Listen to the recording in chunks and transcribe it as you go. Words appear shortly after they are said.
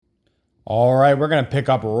All right, we're going to pick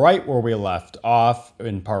up right where we left off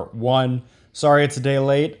in part one. Sorry it's a day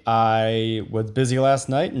late. I was busy last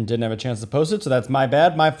night and didn't have a chance to post it, so that's my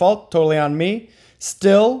bad, my fault, totally on me.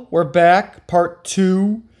 Still, we're back, part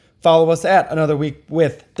two. Follow us at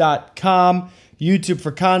anotherweekwith.com. YouTube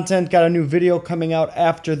for content. Got a new video coming out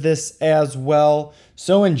after this as well,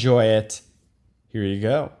 so enjoy it. Here you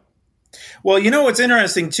go. Well, you know what's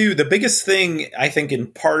interesting too? The biggest thing I think in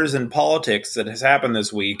partisan politics that has happened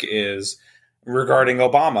this week is regarding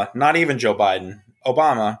Obama. Not even Joe Biden.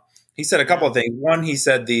 Obama. He said a couple of things. One, he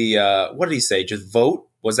said what did he say? Just vote.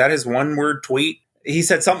 Was that his one word tweet? He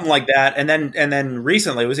said something like that, and then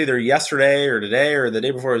recently, it was either yesterday or today or the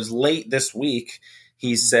day before. It was late this week.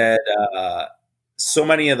 He said so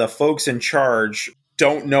many of the folks in charge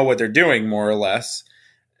don't know what they're doing, more or less.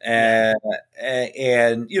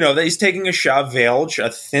 And you know, he's taking a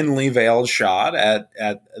thinly veiled shot at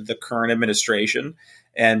the current administration,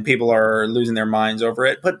 and people are losing their minds over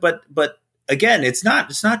it. But again, it's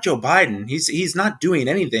not Joe Biden. He's not doing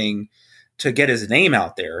anything to get his name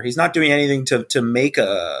out there. He's not doing anything to make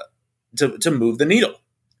to move the needle.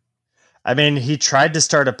 I mean, he tried to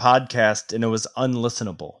start a podcast and it was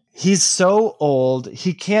unlistenable. He's so old,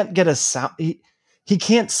 he can't get a sound. He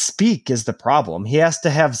can't speak is the problem. He has to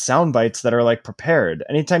have sound bites that are like prepared.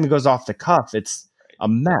 Anytime he goes off the cuff, it's a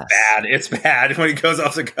mess. It's bad when he goes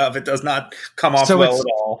off the cuff. It does not come off well at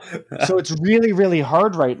all. So it's really, really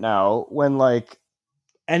hard right now when like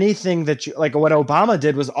anything that you like what Obama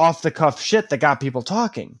did was off the cuff shit that got people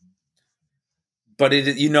talking. But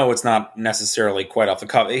it's not necessarily quite off the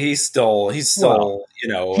cuff. He's still he's still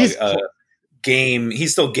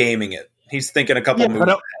gaming it. He's thinking a couple moves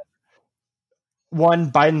ahead.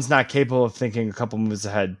 One, Biden's not capable of thinking a couple moves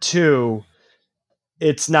ahead. Two,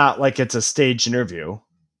 it's not like it's a staged interview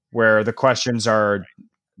where the questions were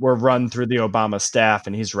run through the Obama staff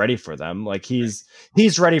and he's ready for them. Like he's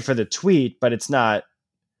ready for the tweet, but it's not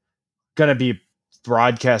going to be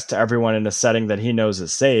broadcast to everyone in a setting that he knows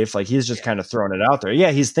is safe. Like he's just kind of throwing it out there.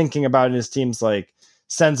 Yeah, he's thinking about it. His team's like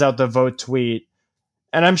sends out the vote tweet,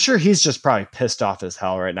 and I'm sure he's just probably pissed off as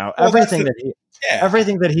hell right now. Well, everything that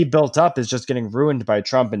he built up is just getting ruined by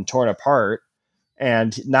Trump and torn apart.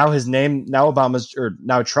 And now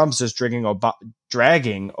now Trump's just dragging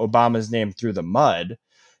Obama's name through the mud,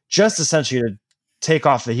 just essentially to take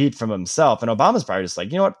off the heat from himself. And Obama's probably just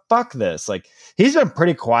like, you know what, fuck this. Like he's been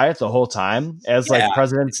pretty quiet the whole time as like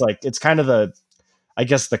presidents. Like it's kind of the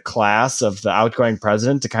class of the outgoing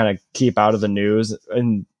president to kind of keep out of the news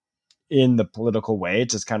and in the political way.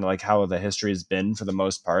 It's just kind of like how the history has been for the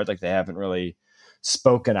most part. Like they haven't really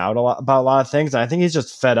spoken out about a lot of things. And I think he's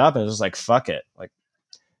just fed up and just like, fuck it. Like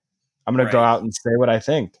I'm going to go out and say what I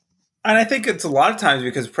think. And I think it's a lot of times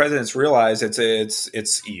because presidents realize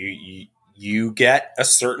you get a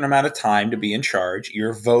certain amount of time to be in charge.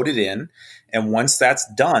 You're voted in, and once that's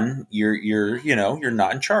done, you're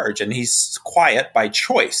not in charge. And he's quiet by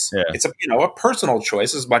choice. Yeah. It's a personal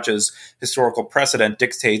choice as much as historical precedent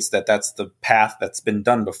dictates that that's the path that's been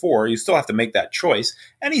done before. You still have to make that choice,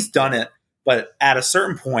 and he's done it. But at a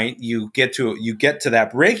certain point, you get to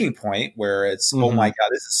that breaking point where it's, oh my God,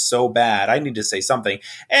 this is so bad. I need to say something.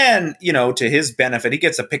 And, to his benefit, he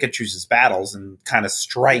gets to pick and choose his battles and kind of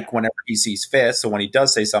strike whenever he sees fit. So when he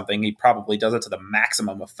does say something, he probably does it to the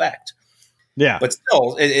maximum effect. Yeah. But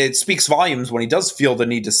still, it speaks volumes when he does feel the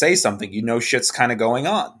need to say something. Shit's kind of going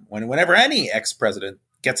on. Whenever any ex-president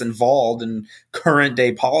gets involved in current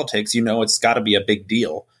day politics, it's got to be a big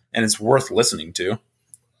deal. And it's worth listening to.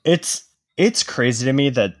 It's crazy to me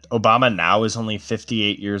that Obama now is only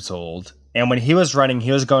 58 years old. And when he was running,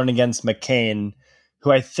 he was going against McCain,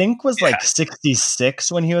 who I think was like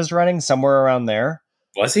 66 when he was running, somewhere around there.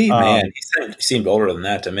 Was he? Man, he seemed older than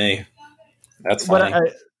that to me. That's funny.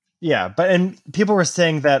 And people were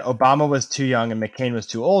saying that Obama was too young and McCain was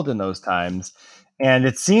too old in those times. And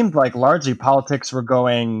it seemed like largely politics were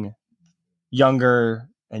going younger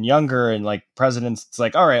and younger, and like presidents, it's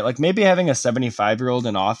like, all right, like maybe having a 75-year-old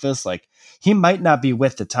in office, like he might not be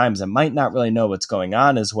with the times and might not really know what's going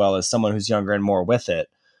on as well as someone who's younger and more with it.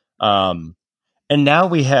 And now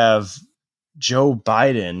we have Joe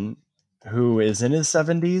Biden, who is in his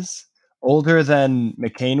 70s, older than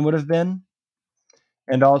McCain would have been.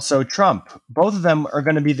 And also Trump. Both of them are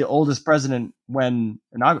going to be the oldest president when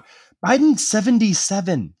inaugurated. Biden's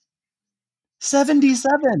 77.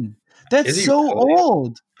 77. That's so really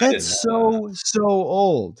old. That's so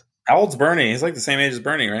old. How old's Bernie? He's like the same age as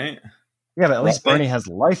Bernie, right? Yeah, but at least Bernie has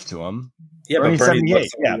life to him. Yeah, Bernie but Bernie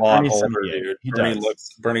looks 78. Yeah, a lot Bernie older, 78. dude. He Bernie does. looks.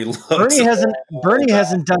 Bernie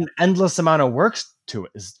hasn't done endless amount of work to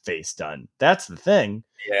his face done. That's the thing.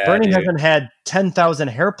 Yeah, Bernie dude. hasn't had 10,000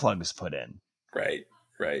 hair plugs put in. Right.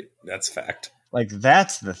 That's fact. Like,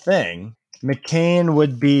 that's the thing. McCain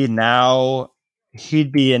would be now,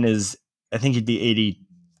 he'd be in his, I think he'd be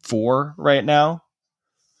 84 right now.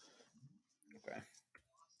 Okay.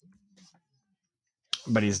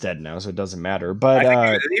 But he's dead now, so it doesn't matter. But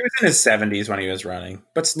I think he was in his 70s when he was running,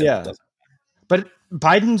 but still, yeah. it doesn't. But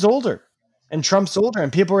Biden's older, and Trump's older,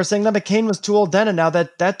 and people were saying that McCain was too old then, and now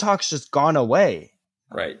that talk's just gone away.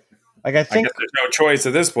 Right. Like, I think guess there's no choice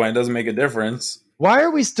at this point. It doesn't make a difference. Why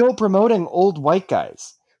are we still promoting old white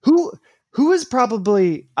guys? Who is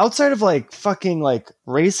probably, outside of like fucking like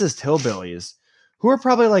racist hillbillies, who are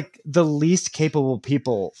probably like the least capable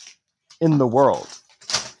people in the world?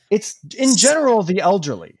 It's in general the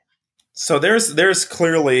elderly. So there's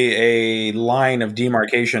clearly a line of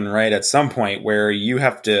demarcation, right? At some point where you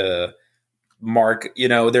have to mark,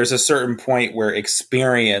 there's a certain point where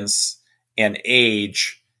experience and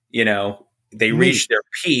age, they reach their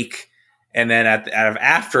peak. And then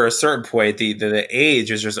after a certain point, the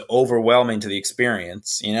age is just overwhelming to the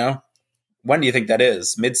experience, When do you think that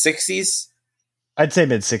is? Mid-60s? I'd say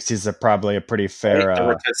mid-60s are probably a pretty fair...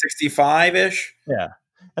 Right? 65-ish? Yeah.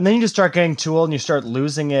 And then you just start getting too old and you start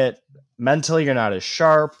losing it mentally. You're not as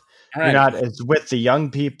sharp. Right. You're not as with the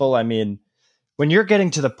young people. I mean, when you're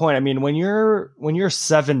getting to the point, I mean, when you're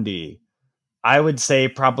 70, I would say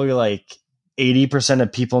probably like 80%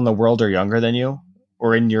 of people in the world are younger than you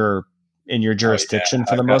or in your jurisdiction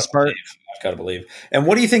for the most part. I've got to believe. And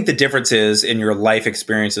what do you think the difference is in your life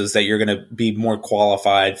experiences that you're going to be more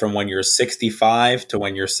qualified from when you're 65 to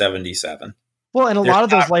when you're 77? Well, and a lot of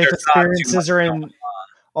those life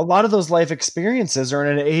experiences are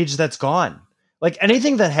in an age that's gone. Like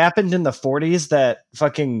anything that happened in the 40s that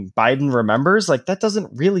fucking Biden remembers, like that doesn't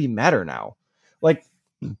really matter now. Like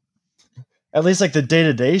at least like the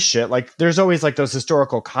day-to-day shit, like there's always like those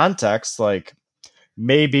historical contexts, like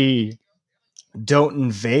maybe don't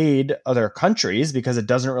invade other countries because it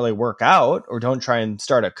doesn't really work out, or don't try and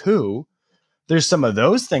start a coup. There's some of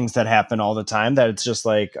those things that happen all the time that it's just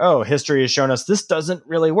like, oh, history has shown us this doesn't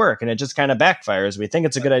really work. And it just kind of backfires. We think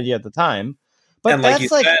it's a good idea at the time. But and that's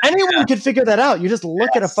like anyone could figure that out. You just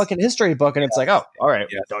look at a fucking history book and it's like, oh, all right,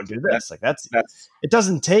 don't do this. Like that's it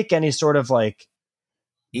doesn't take any sort of like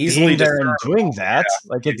easily there and doing that.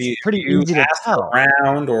 Yeah. Like it's pretty easy to tell.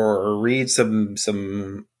 Around or read some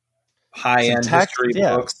high-end history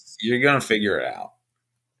books, you're going to figure it out.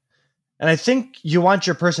 And I think you want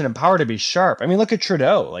your person in power to be sharp. I mean, look at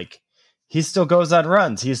Trudeau. Like, he still goes on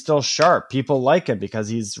runs. He's still sharp. People like him because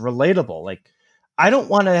he's relatable. Like, I don't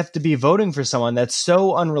want to have to be voting for someone that's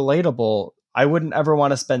so unrelatable, I wouldn't ever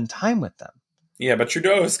want to spend time with them. Yeah, but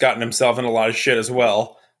Trudeau has gotten himself in a lot of shit as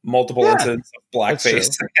well. Multiple incidents of blackface and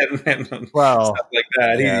stuff like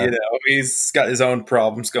that. Yeah. He's got his own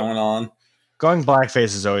problems going on. Going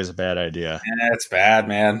blackface is always a bad idea. Yeah, it's bad,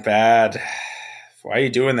 man. Bad. Why are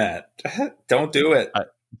you doing that? Don't do it.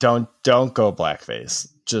 Don't go blackface.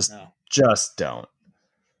 Just don't.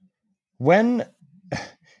 When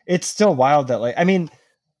it's still wild that like, I mean,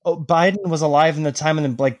 Biden was alive in the time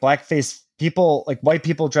when like blackface people, like white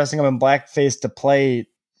people dressing up in blackface to play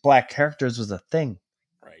black characters was a thing.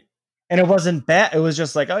 Right. And it wasn't bad. It was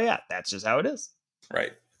just like, oh yeah, that's just how it is.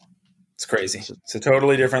 Right. It's crazy. It's a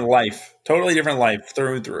totally different life. Totally different life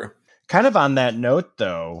through and through. Kind of on that note,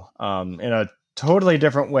 though, in a totally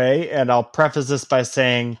different way, and I'll preface this by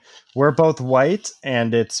saying we're both white,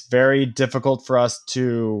 and it's very difficult for us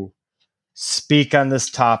to speak on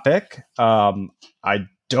this topic. I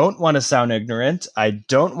don't want to sound ignorant. I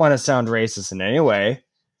don't want to sound racist in any way.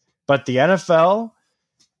 But the NFL,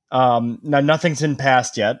 now nothing's been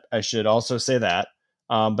passed yet. I should also say that.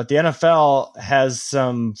 But the NFL has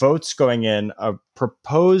some votes going in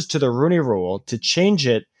proposed to the Rooney Rule to change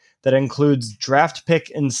it that includes draft pick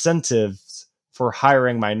incentives for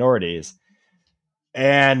hiring minorities.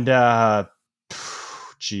 And,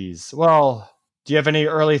 geez. Well, do you have any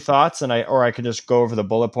early thoughts? Or I could just go over the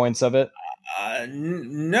bullet points of it?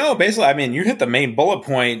 No, basically, I mean, you hit the main bullet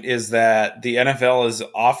point is that the NFL is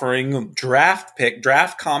offering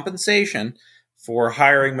draft compensation for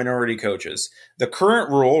hiring minority coaches. The current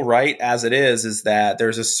rule, right, as it is that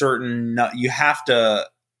there's a certain, you have to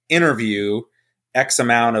interview X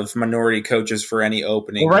amount of minority coaches for any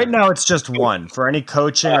opening. Well, right now it's just one for any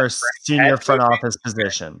coaching or senior front office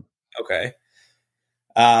position. Okay.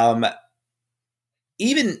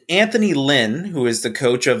 Even Anthony Lynn, who is the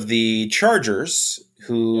coach of the Chargers,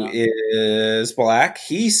 who is black,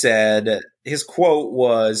 he said his quote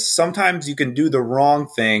was, "Sometimes you can do the wrong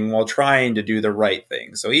thing while trying to do the right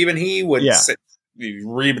thing." So even he would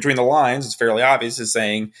read between the lines. It's fairly obvious. Is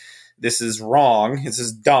saying this is wrong. This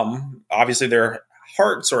is dumb. Obviously, their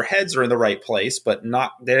hearts or heads are in the right place, but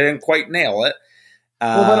they didn't quite nail it.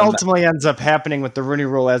 Well, what ultimately ends up happening with the Rooney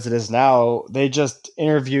Rule as it is now, they just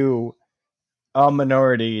interview a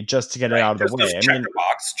minority just to get it out of the way. Just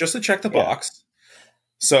to check the box.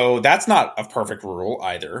 So that's not a perfect rule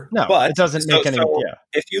either. No, but it doesn't make any.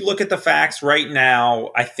 If you look at the facts right now,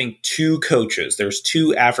 I think there's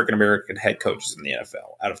two African American head coaches in the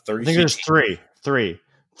NFL out of 30. I think there's three.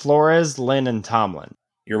 Flores, Lynn, and Tomlin.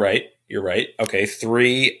 You're right. Okay,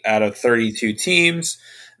 3 out of 32 teams.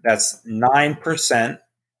 That's 9%,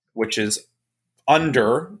 which is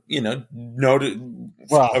under, a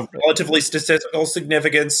relatively statistical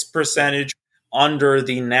significance percentage under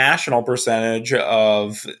the national percentage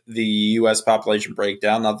of the U.S. population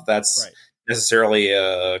breakdown. Not that that's necessarily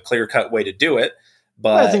a clear-cut way to do it,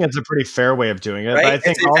 but I think it's a pretty fair way of doing it. Right? But I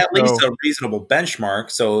think it's at least a reasonable benchmark.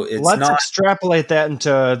 So let's extrapolate that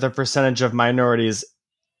into the percentage of minorities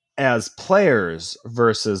as players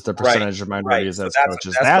versus the percentage of minorities as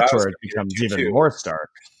coaches. That's where it becomes even more stark.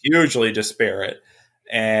 Hugely disparate.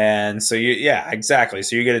 And so exactly.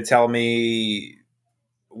 So you're going to tell me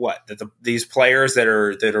that these players that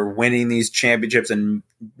are winning these championships and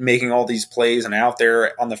making all these plays and out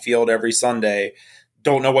there on the field every Sunday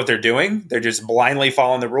don't know what they're doing? They're just blindly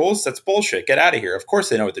following the rules? That's bullshit. Get out of here. Of course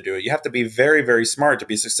they know what they're doing. You have to be very, very smart to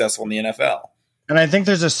be successful in the NFL. And I think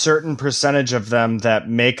there's a certain percentage of them that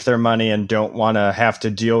make their money and don't want to have to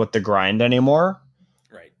deal with the grind anymore.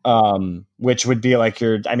 Which would be like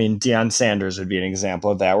Deion Sanders would be an example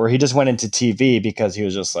of that, where he just went into TV because he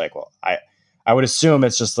was just like, well, I would assume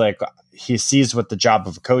it's just like he sees what the job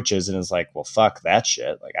of a coach is and is like, well, fuck that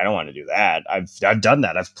shit. Like, I don't want to do that. I've done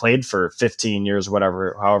that. I've played for 15 years,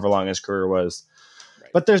 however long his career was. Right.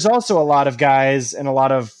 But there's also a lot of guys and a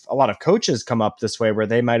lot of coaches come up this way where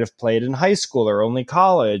they might have played in high school or only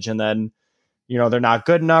college, and then, they're not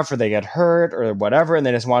good enough or they get hurt or whatever, and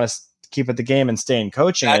they just want to keep at the game and stay in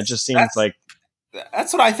coaching. It just seems like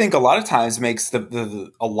that's what I think a lot of times makes a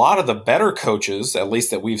lot of the better coaches, at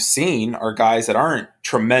least that we've seen, are guys that aren't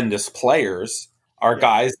tremendous players, are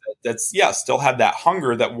guys that still have that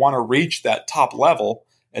hunger, that want to reach that top level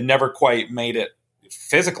and never quite made it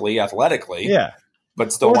physically, athletically. Yeah.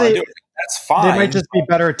 But still want to do it. That's fine. They might just be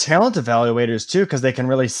better talent evaluators too, because they can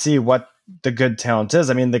really see what the good talent is.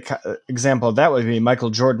 I mean, the example of that would be Michael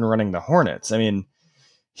Jordan running the Hornets. I mean,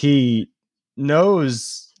 he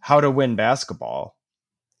knows how to win basketball.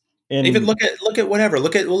 Even look at whatever.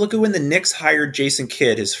 Look at when the Knicks hired Jason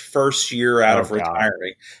Kidd his first year out of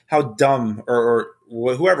retiring. How dumb, or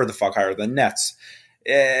whoever the fuck hired the Nets.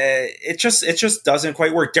 It just doesn't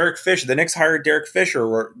quite work. Derek Fisher, the Knicks hired Derek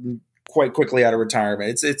Fisher quite quickly out of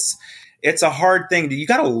retirement. It's a hard thing. You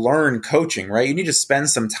got to learn coaching, right? You need to spend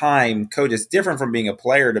some time coach. It's different from being a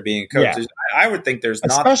player to being a coach. Yeah. I would think there's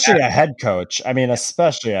especially a head coach. I mean,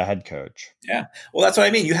 especially a head coach. Yeah. Well, that's what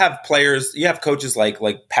I mean. You have players, you have coaches like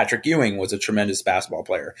Patrick Ewing was a tremendous basketball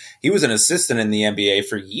player. He was an assistant in the NBA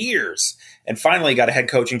for years and finally got a head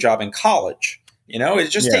coaching job in college. It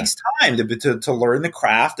just takes time to learn the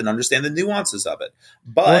craft and understand the nuances of it.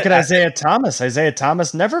 But look at Isaiah Thomas. Isaiah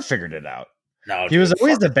Thomas never figured it out. No, he was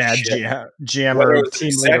always a bad GM or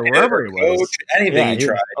team leader, wherever he was. Anything he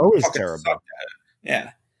tried, always terrible.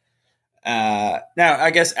 Yeah. Now,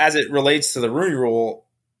 I guess as it relates to the Rooney Rule,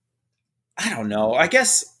 I don't know. I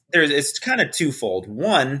guess it's kind of twofold.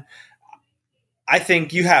 One, I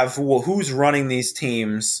think you have who's running these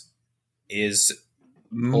teams is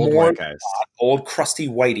old white guys, old crusty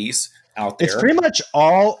whiteys out there. It's pretty much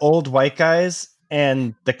all old white guys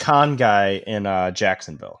and the con guy in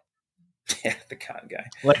Jacksonville. Yeah, the con guy.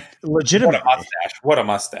 Like, legitimately. What a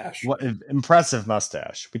mustache. What impressive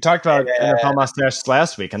mustache. We talked about NFL mustaches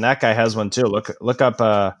last week, and that guy has one too. Look up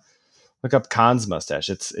Khan's mustache.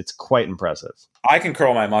 It's quite impressive. I can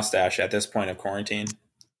curl my mustache at this point of quarantine.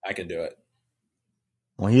 I can do it.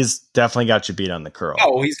 Well, he's definitely got you beat on the curl.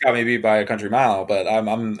 Oh, he's got me beat by a country mile, but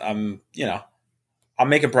I'm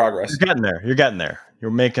making progress. You're getting there.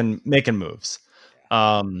 You're making moves.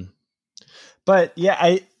 But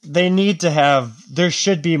yeah, they need to have. There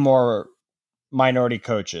should be more minority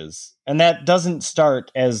coaches, and that doesn't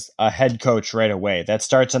start as a head coach right away. That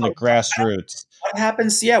starts on the grassroots. What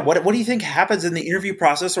happens? Yeah, what do you think happens in the interview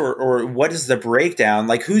process, or what is the breakdown?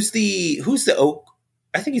 Like, who's the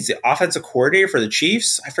I think he's the offensive coordinator for the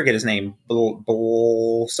Chiefs. I forget his name.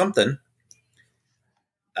 Something.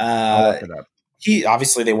 I'll look it up. he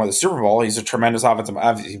obviously they won the Super Bowl. He's a tremendous offensive.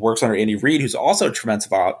 He works under Andy Reid, who's also a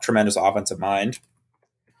tremendous offensive mind.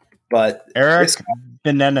 But Eric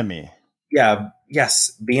Bieniemy. Yeah.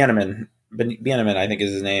 Yes. Bieniemy, I think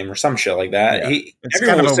is his name, or some shit like that. Yeah,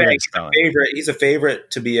 everyone was saying he's a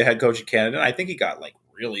favorite to be a head coach in Canada. I think he got like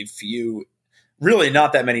really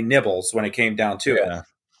not that many nibbles when it came down to it.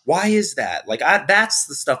 Why is that? Like, that's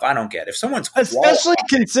the stuff I don't get. If someone's especially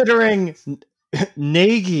considering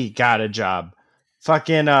Nagy got a job,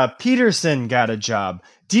 fucking Peterson got a job,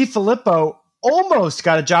 DiFilippo almost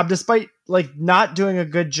got a job despite like not doing a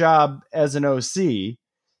good job as an OC.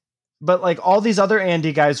 But like all these other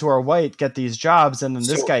Andy guys who are white get these jobs, and then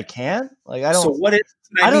this guy can't. Like I don't. So what is?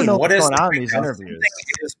 I don't know what's going on in these interviews.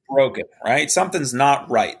 Something is broken, right? Something's not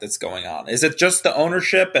right that's going on. Is it just the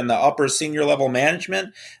ownership and the upper senior level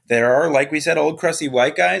management? There are, like we said, old crusty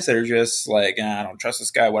white guys that are just like, I don't trust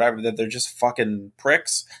this guy, whatever. That they're just fucking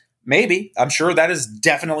pricks. Maybe. I'm sure that is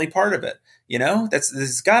definitely part of it. You know,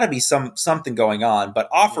 there's got to be something going on. But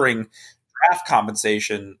offering draft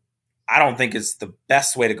compensation, I don't think is the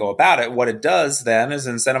best way to go about it. What it does then is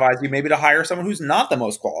incentivize you maybe to hire someone who's not the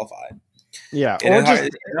most qualified. Yeah,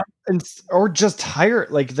 or just hire,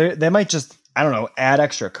 like they might just, I don't know, add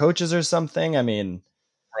extra coaches or something. I mean,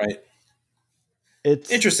 right. It's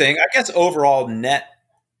interesting. I guess overall net,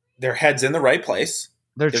 their head's in the right place.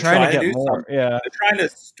 They're trying to get more. Something. Yeah, they're trying to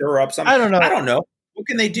stir up something. I don't know. What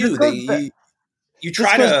can they do? You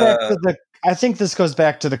try to. I think this goes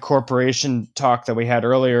back to the corporation talk that we had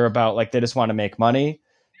earlier about like they just want to make money.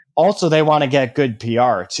 Also, they want to get good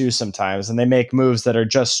PR too sometimes, and they make moves that are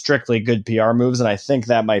just strictly good PR moves. And I think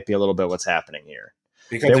that might be a little bit what's happening here.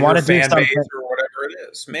 Because they want to do something or whatever it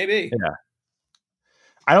is. Maybe. Yeah.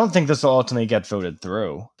 I don't think this will ultimately get voted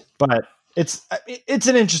through, but it's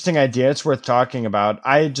an interesting idea. It's worth talking about.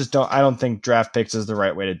 I don't think draft picks is the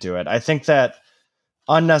right way to do it. I think that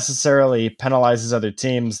unnecessarily penalizes other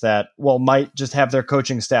teams that might just have their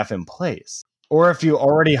coaching staff in place. Or if you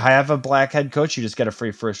already have a black head coach, you just get a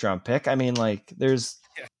free first round pick. I mean, like it's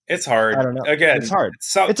hard. I don't know. Again, it's hard.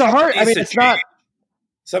 It's a hard. I mean, it's not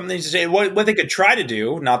something to say. What they could try to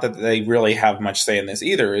do, not that they really have much say in this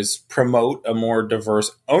either, is promote a more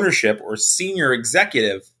diverse ownership or senior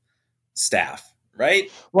executive staff. Right.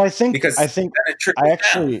 Well, I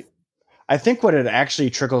think what it actually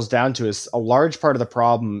trickles down to is a large part of the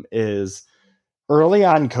problem is early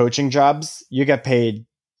on coaching jobs, you get paid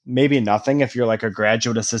maybe nothing if you're like a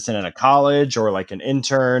graduate assistant in a college or like an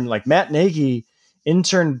intern. Like Matt Nagy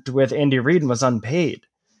interned with Andy Reid and was unpaid.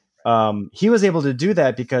 He was able to do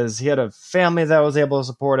that because he had a family that was able to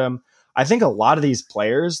support him. I think a lot of these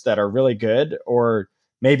players that are really good or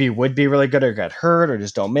maybe would be really good or get hurt or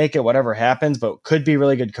just don't make it, whatever happens, but could be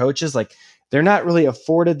really good coaches. Like they're not really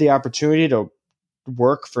afforded the opportunity to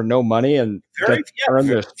work for no money and earn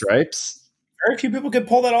their stripes. Very few people can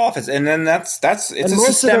pull that off, and then it's a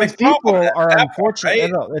systemic problem. People are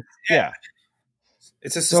unfortunate. Right?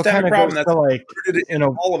 It's a systemic problem that's like in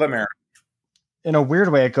all of America. In a weird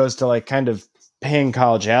way, it goes to like kind of paying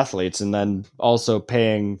college athletes and then also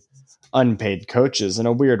paying unpaid coaches in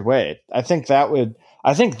a weird way. I think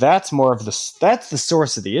that's more of that's the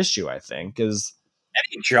source of the issue. I think is.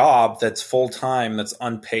 Any job that's full time that's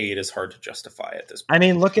unpaid is hard to justify at this point. I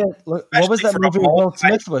mean, look what was that movie Will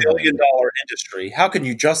Smith was in? $1 billion industry. How can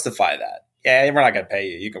you justify that? Yeah, we're not going to pay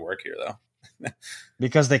you. You can work here though.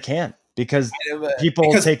 Because they can't. Because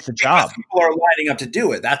people take the job. People are lining up to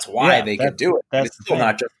do it. That's why they can do it. It's still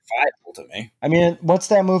not justifiable to me. I mean, what's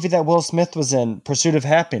that movie that Will Smith was in? Pursuit of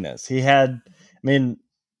Happiness. He was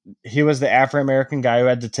the African American guy who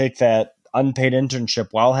had to take that unpaid internship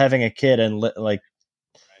while having a kid and like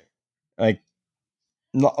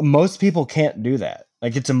most people can't do that.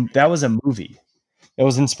 Like that was a movie. It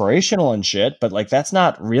was inspirational and shit, but like that's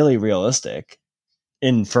not really realistic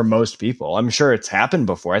for most people. I'm sure it's happened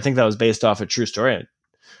before. I think that was based off a true story.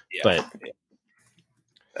 Yeah, but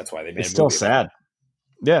that's why they made it's still sad.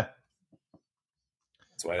 Yeah.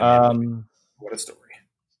 That's why what a story.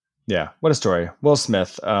 Yeah, what a story. Will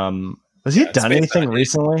Smith. Has he done anything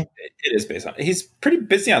recently? It is based on. He's pretty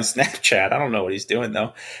busy on Snapchat. I don't know what he's doing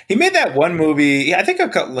though. He made that one movie. I think a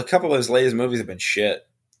couple of his latest movies have been shit.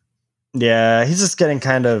 Yeah, he's just getting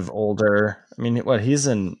kind of older. I mean, he was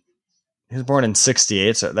born in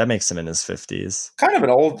 '68, so that makes him in his 50s. Kind of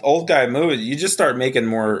an old guy movie. You just start making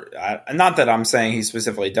more. Not that I'm saying he's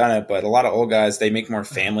specifically done it, but a lot of old guys they make more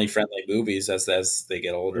family friendly movies as they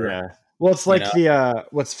get older. Yeah. Well, it's like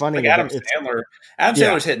what's funny. Like Adam Sandler. Adam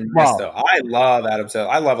Sandler's hit and miss, though. I love Adam Sandler.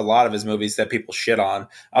 I love a lot of his movies that people shit on.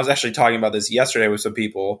 I was actually talking about this yesterday with some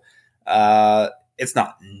people. it's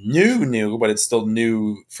not new, but it's still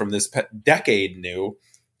new from this decade new.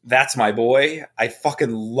 That's My Boy. I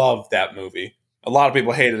fucking love that movie. A lot of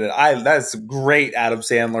people hated it. That's great Adam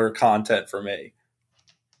Sandler content for me.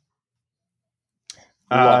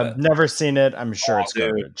 I've never seen it. I'm sure it's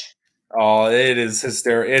garbage. Oh, it is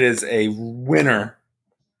hysterical. It is a winner.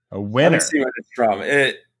 A winner. Let me see what it's from.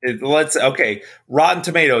 Okay. Rotten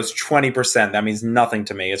Tomatoes 20%. That means nothing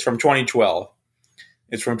to me. It's from 2012.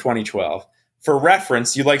 For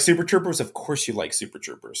reference, you like Super Troopers? Of course you like Super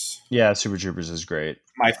Troopers. Yeah, Super Troopers is great.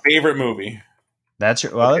 My favorite movie. That's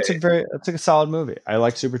a solid movie. I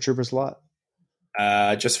like Super Troopers a lot.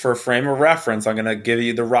 Just for a frame of reference, I'm going to give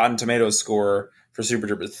you the Rotten Tomatoes score for Super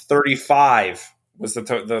Troopers. 35 was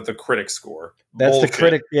the critic score. That's Bullshit. The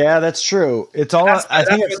critic. Yeah, that's true. It's all. I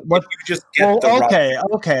think it's what you just get.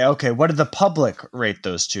 Okay. What did the public rate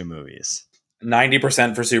those two movies?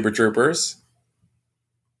 90% for Super Troopers.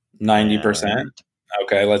 90%.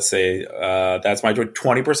 Okay, let's see. That's my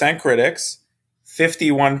 20% critics,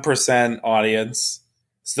 51% audience.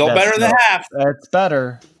 Still better than half. That's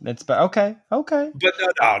better. Okay.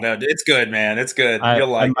 But no, it's good, man. It's good. You'll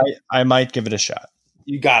like it. I might give it a shot.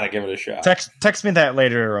 You gotta give it a shot. Text me that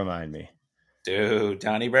later to remind me. Dude,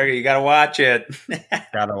 Donnie Berger, you gotta watch it.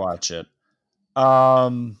 Gotta watch it.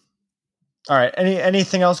 All right.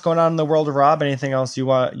 Anything else going on in the world of Rob? Anything else you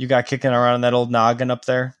got kicking around in that old noggin up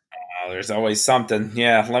there? There's always something.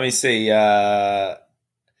 Yeah, let me see.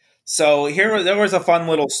 So there was a fun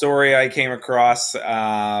little story I came across.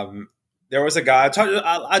 There was a guy.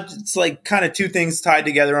 It's like kind of two things tied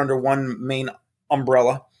together under one main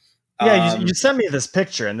umbrella. Yeah, you sent me this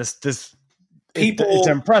picture, and this people. It's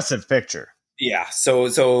an impressive picture. Yeah.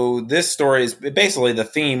 So this story is basically the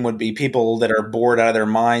theme would be people that are bored out of their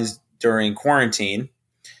minds during quarantine,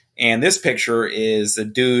 and this picture is a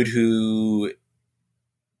dude who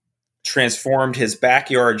transformed his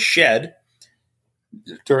backyard shed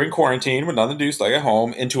during quarantine with nothing to do, stay at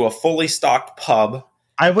home, into a fully stocked pub.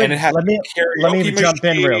 Let me jump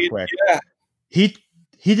in real quick. Yeah.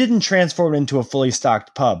 He didn't transform it into a fully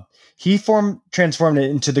stocked pub. He transformed it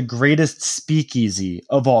into the greatest speakeasy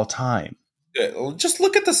of all time. Just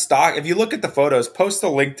look at the stock. If you look at the photos, post a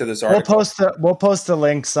link to this article. We'll post the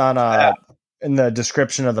links on in the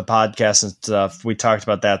description of the podcast and stuff. We talked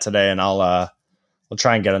about that today, and we'll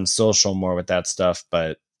try and get on social more with that stuff.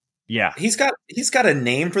 But yeah, he's got a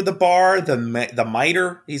name for the bar, the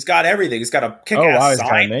Miter. He's got everything. He's got a kick-ass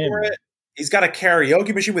sign for it. He's got a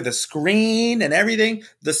karaoke machine with a screen and everything.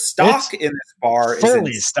 The stock in this bar is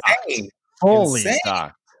insane. Fully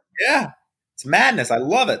stocked. Yeah. It's madness. I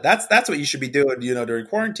love it. That's what you should be doing, during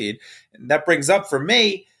quarantine. And that brings up for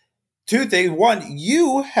me two things. One,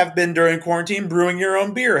 you have been during quarantine brewing your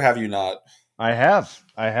own beer, have you not? I have.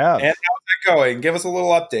 And how's that going? Give us a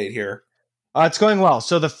little update here. It's going well.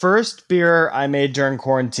 So the first beer I made during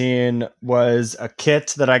quarantine was a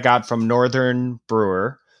kit that I got from Northern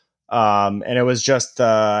Brewer. And it was just,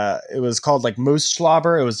 it was called like Moose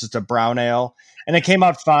Slobber. It was just a brown ale and it came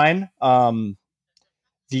out fine.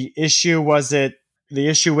 The issue with it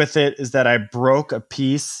is that I broke a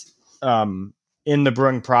piece, in the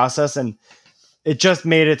brewing process, and it just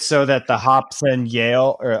made it so that the hops and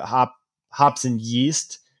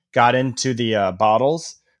yeast got into the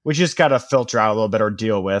bottles, which you just got to filter out a little bit or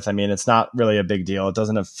deal with. I mean, it's not really a big deal. It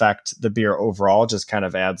doesn't affect the beer overall. It just kind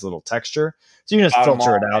of adds a little texture. So you can just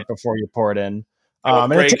filter it out before you pour it in.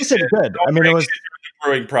 And it tasted good. I mean, it was the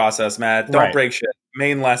brewing process, Matt. Don't break shit.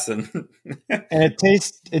 Main lesson. And it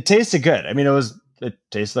tasted good. I mean, it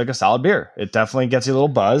tastes like a solid beer. It definitely gets you a little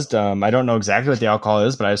buzzed. I don't know exactly what the alcohol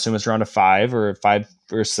is, but I assume it's around a 5 or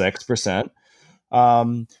 6%.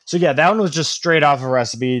 So yeah, that one was just straight off a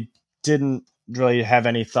recipe. Didn't really have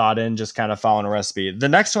any thought in, just kind of following a recipe. The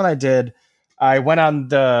next one I went on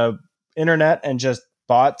the internet and just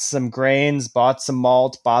bought some grains, bought some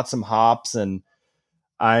malt, bought some hops, and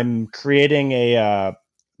I'm creating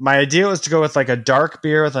my idea was to go with like a dark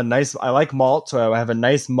beer with I like malt, so I have a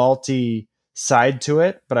nice malty side to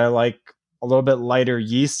it, but I like a little bit lighter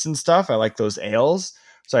yeast and stuff. I like those ales.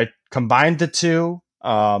 So I combined the two.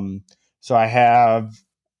 So I have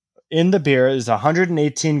in the beer is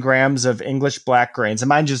 118 grams of English black grains. And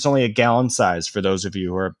mine's just only a gallon size for those of you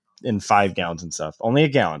who are in 5 gallons and stuff. Only a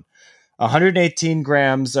gallon. 118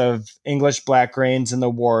 grams of English black grains in the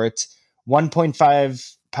wort,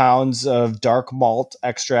 1.5 pounds of dark malt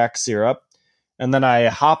extract syrup. And then I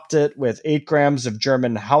hopped it with 8 grams of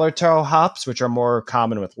German Hallertau hops, which are more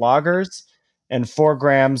common with lagers, and 4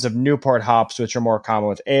 grams of Newport hops, which are more common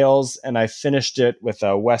with ales. And I finished it with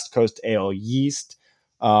a West Coast ale yeast.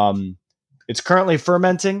 It's currently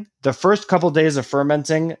fermenting. The first couple days of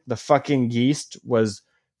fermenting, the fucking yeast was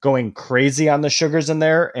going crazy on the sugars in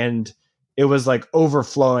there, and it was like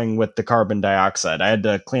overflowing with the carbon dioxide. I had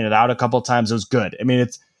to clean it out a couple times. It was good. I mean,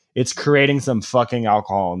 it's creating some fucking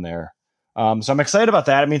alcohol in there. So I'm excited about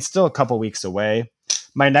that. I mean, it's still a couple weeks away.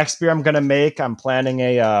 My next beer I'm going to make, I'm planning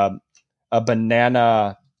a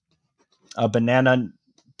banana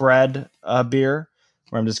bread beer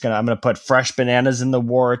where I'm going to put fresh bananas in the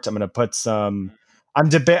wort. I'm going to put some,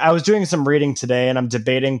 I was doing some reading today, and I'm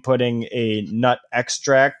debating putting a nut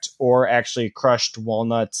extract or actually crushed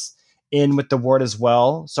walnuts in with the wort as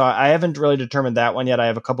well. So I haven't really determined that one yet. I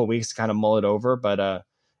have a couple weeks to kind of mull it over, but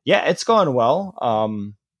yeah, it's going well.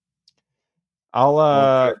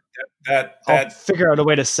 I'll figure out a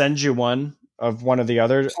way to send you one of one of the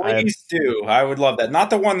others. Please do. I would love that.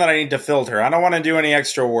 Not the one that I need to filter. I don't want to do any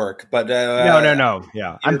extra work, but no.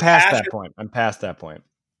 Yeah, I'm past that point.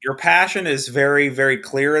 Your passion is very, very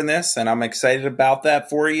clear in this, and I'm excited about that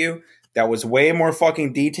for you. That was way more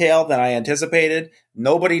fucking detailed than I anticipated.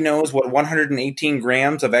 Nobody knows what 118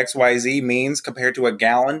 grams of XYZ means compared to a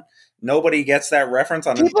gallon. Nobody gets that reference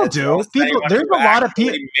on people do. People, there's a lot of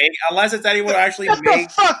people, unless it's anyone who actually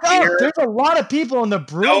makes. The fuck up. There's a lot of people in the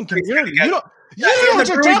brewing community. You don't know what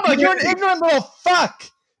you're talking about. You're an ignorant little fuck.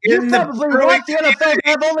 You probably want the NFL to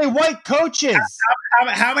have only white coaches.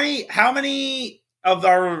 How many of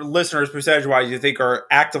our listeners, percentage-wise, do you think are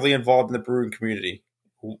actively involved in the brewing community?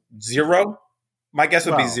 0? My guess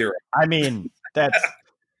would be 0. I mean,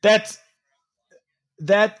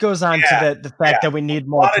 that goes on to the fact that we need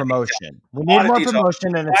more promotion. We need more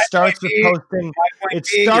promotion, and it starts with posting. It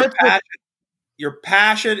starts with your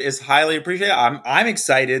passion is highly appreciated. I'm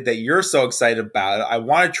excited that you're so excited about it. I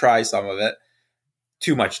want to try some of it.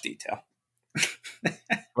 Too much detail.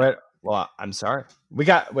 Well, I'm sorry.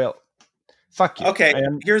 Fuck you. Okay,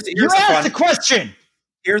 here's the question.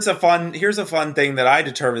 Here's a fun thing that I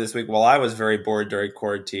determined this week while I was very bored during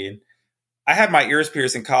quarantine. I had my ears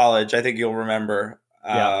pierced in college. I think you'll remember.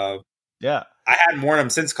 Yeah. I hadn't worn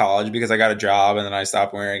them since college because I got a job and then I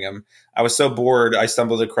stopped wearing them. I was so bored. I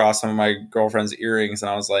stumbled across some of my girlfriend's earrings and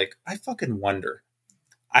I was like, I fucking wonder.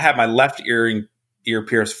 I had my left ear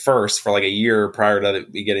pierced first for like a year prior to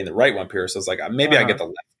me getting the right one pierced. So I was like, maybe I get the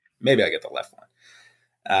left. Maybe I get the left one.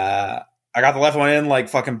 I got the left one in like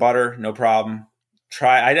fucking butter. No problem.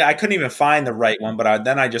 I couldn't even find the right one, but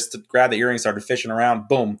then I just grabbed the earring, started fishing around.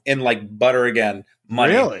 Boom. In like butter again.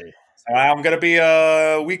 Money. Really? I'm going to be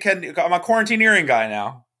I'm a quarantine earring guy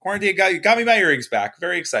now. Quarantine guy, you got me my earrings back.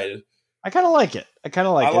 Very excited. I kind of like it. It's a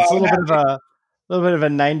little bit of a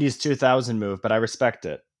 90s 2000 move, but I respect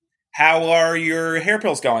it. How are your hair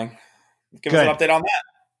pills going? Give us an update on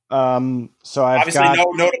that. So I've obviously no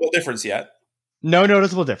notable difference yet. No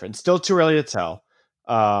noticeable difference. Still too early to tell.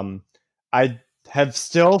 I have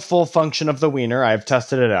still full function of the wiener. I've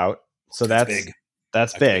tested it out. So that's big.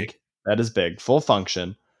 That's big. That is big. Full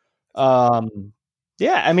function. Yeah,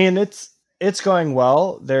 I mean, it's going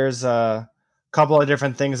well. There's a couple of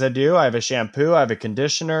different things I do. I have a shampoo, I have a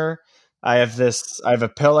conditioner, I have a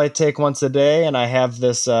pill I take once a day, and I have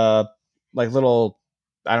this, like little,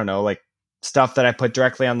 I don't know, like stuff that I put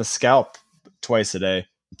directly on the scalp twice a day,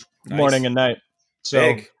 morning and night. So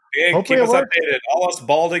big. Keep us updated. All us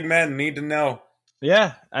balding men need to know.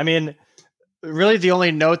 Yeah. I mean, really the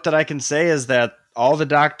only note that I can say is that all the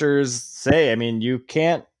doctors say, I mean, you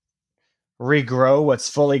can't regrow what's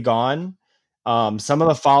fully gone. Some of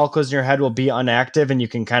the follicles in your head will be inactive and you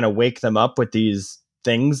can kind of wake them up with these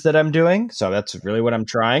things that I'm doing. So that's really what I'm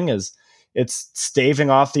trying is it's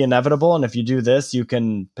staving off the inevitable. And if you do this, you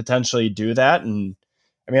can potentially do that. And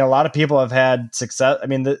I mean, a lot of people have had success. I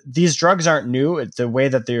mean, these drugs aren't new. The way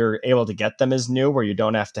that they're able to get them is new, where you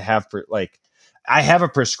don't have to have I have a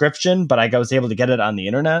prescription, but I was able to get it on the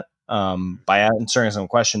internet by answering some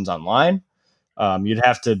questions online. You'd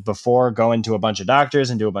have to before go into a bunch of doctors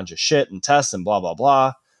and do a bunch of shit and tests and blah, blah,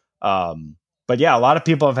 blah. But yeah, a lot of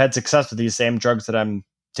people have had success with these same drugs that I'm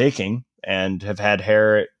taking and have had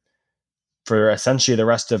hair for essentially the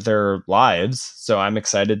rest of their lives. So I'm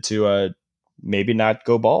excited to maybe not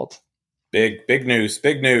go bald. Big news.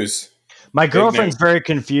 My girlfriend's very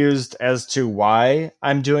confused as to why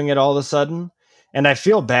I'm doing it all of a sudden. And I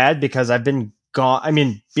feel bad because I've been gone. I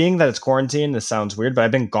mean, being that it's quarantine, this sounds weird, but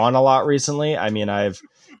I've been gone a lot recently. I mean, I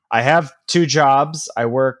have 2 jobs. I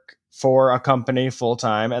work for a company full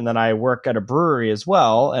time, and then I work at a brewery as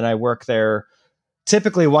well. And I work there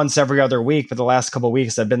typically once every other week. But the last couple of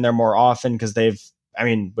weeks, I've been there more often because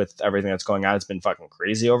with everything that's going on, it's been fucking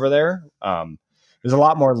crazy over there. There's a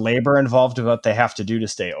lot more labor involved with what they have to do to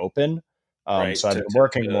stay open. Right. So I've been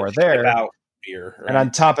working more there. beer. Right? And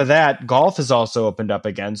on top of that, golf has also opened up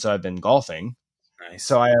again, so I've been golfing. Nice.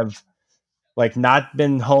 So I have not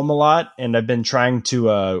been home a lot, and I've been trying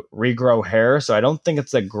to regrow hair. So I don't think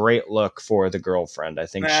it's a great look for the girlfriend. I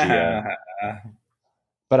think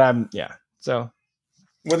but I'm So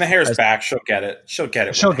when the hair's back, she'll get it. She'll get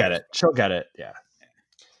it. She'll get it. Yeah.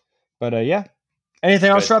 But anything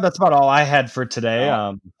else, Rob? That's about all I had for today.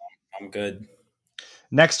 I'm good.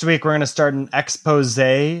 Next week, we're going to start an expose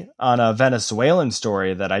on a Venezuelan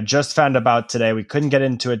story that I just found about today. We couldn't get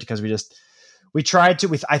into it because we tried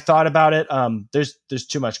to. I thought about it. There's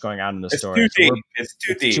too much going on in the story. It's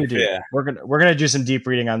too deep. Yeah. We're gonna do some deep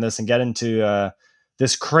reading on this and get into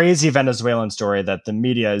this crazy Venezuelan story that the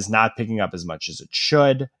media is not picking up as much as it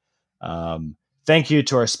should. Thank you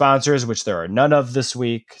to our sponsors, which there are none of this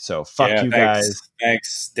week. So fuck you guys.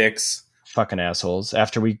 Thanks, dicks. Fucking assholes.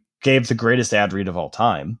 After we gave the greatest ad read of all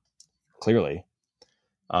time, clearly.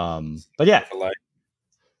 But yeah.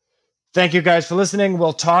 Thank you guys for listening.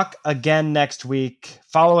 We'll talk again next week.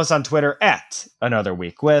 Follow us on Twitter at Another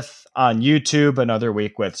Week With, on YouTube, Another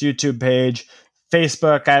Week With YouTube page,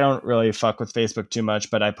 Facebook. I don't really fuck with Facebook too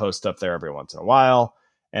much, but I post up there every once in a while.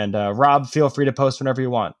 And Rob, feel free to post whenever you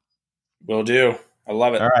want. Will do. I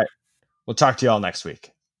love it. All right. We'll talk to you all next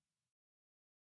week.